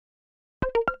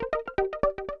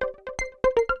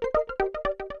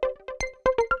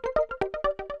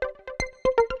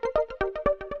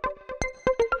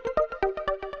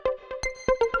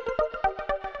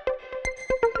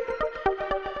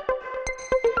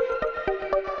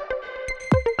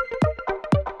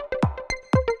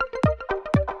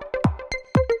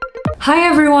Hi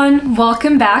everyone,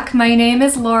 welcome back. My name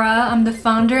is Laura. I'm the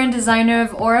founder and designer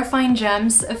of Aura Fine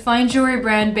Gems, a fine jewelry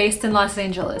brand based in Los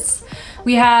Angeles.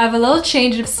 We have a little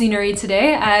change of scenery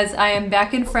today as I am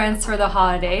back in France for the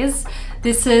holidays.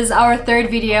 This is our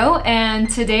third video and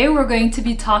today we're going to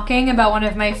be talking about one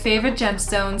of my favorite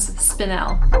gemstones,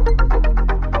 Spinel.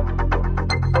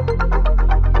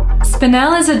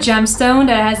 Spinel is a gemstone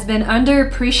that has been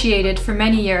underappreciated for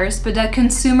many years, but that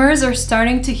consumers are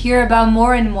starting to hear about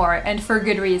more and more, and for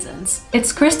good reasons.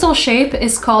 Its crystal shape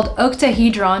is called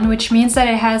octahedron, which means that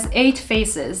it has 8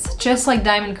 faces, just like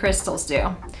diamond crystals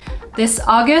do. This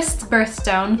August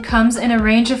birthstone comes in a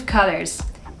range of colors: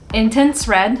 intense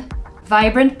red,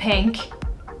 vibrant pink,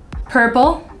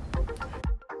 purple,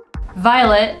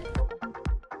 violet,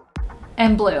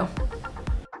 and blue.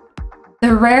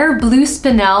 The rare blue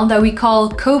spinel that we call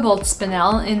cobalt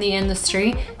spinel in the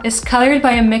industry is colored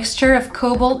by a mixture of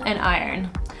cobalt and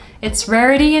iron. Its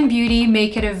rarity and beauty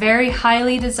make it a very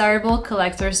highly desirable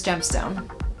collector's gemstone.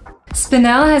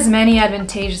 Spinel has many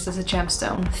advantages as a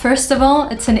gemstone. First of all,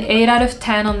 it's an 8 out of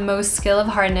 10 on most scale of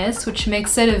hardness, which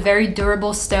makes it a very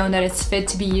durable stone that is fit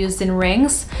to be used in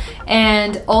rings,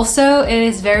 and also it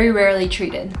is very rarely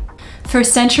treated. For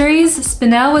centuries,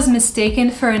 Spinel was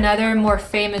mistaken for another more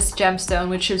famous gemstone,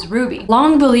 which is ruby.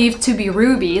 Long believed to be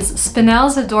rubies,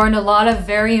 Spinels adorn a lot of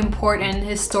very important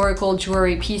historical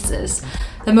jewelry pieces.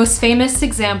 The most famous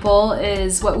example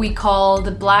is what we call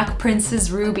the Black Princess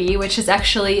Ruby, which is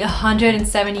actually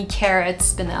 170 carat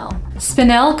Spinel.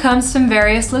 Spinel comes from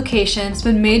various locations,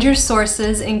 but major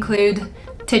sources include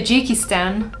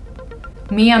Tajikistan,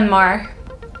 Myanmar,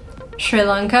 Sri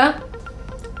Lanka,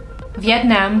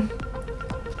 Vietnam,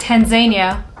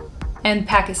 Tanzania, and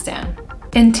Pakistan.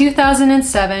 In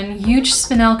 2007, huge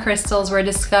Spinel crystals were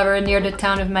discovered near the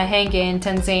town of Mahenge in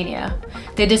Tanzania.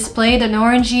 They displayed an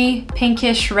orangey,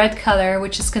 pinkish red color,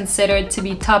 which is considered to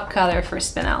be top color for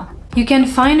Spinel. You can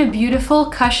find a beautiful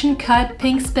cushion-cut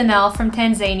pink Spinel from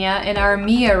Tanzania in our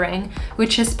Mia ring,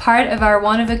 which is part of our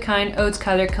one-of-a-kind haute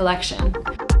color collection.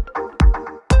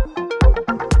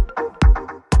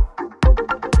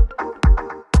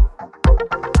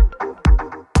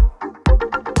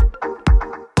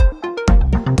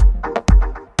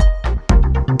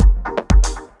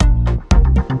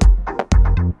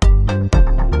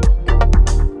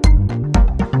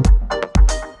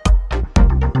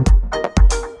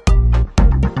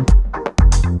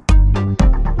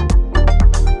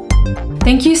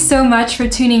 Thank you so much for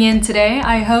tuning in today.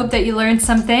 I hope that you learned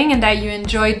something and that you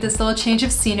enjoyed this little change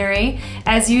of scenery.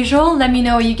 As usual, let me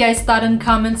know what you guys thought in the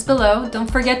comments below. Don't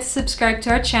forget to subscribe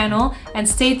to our channel and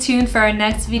stay tuned for our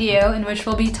next video in which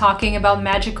we'll be talking about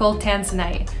magical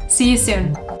tanzanite. See you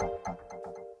soon.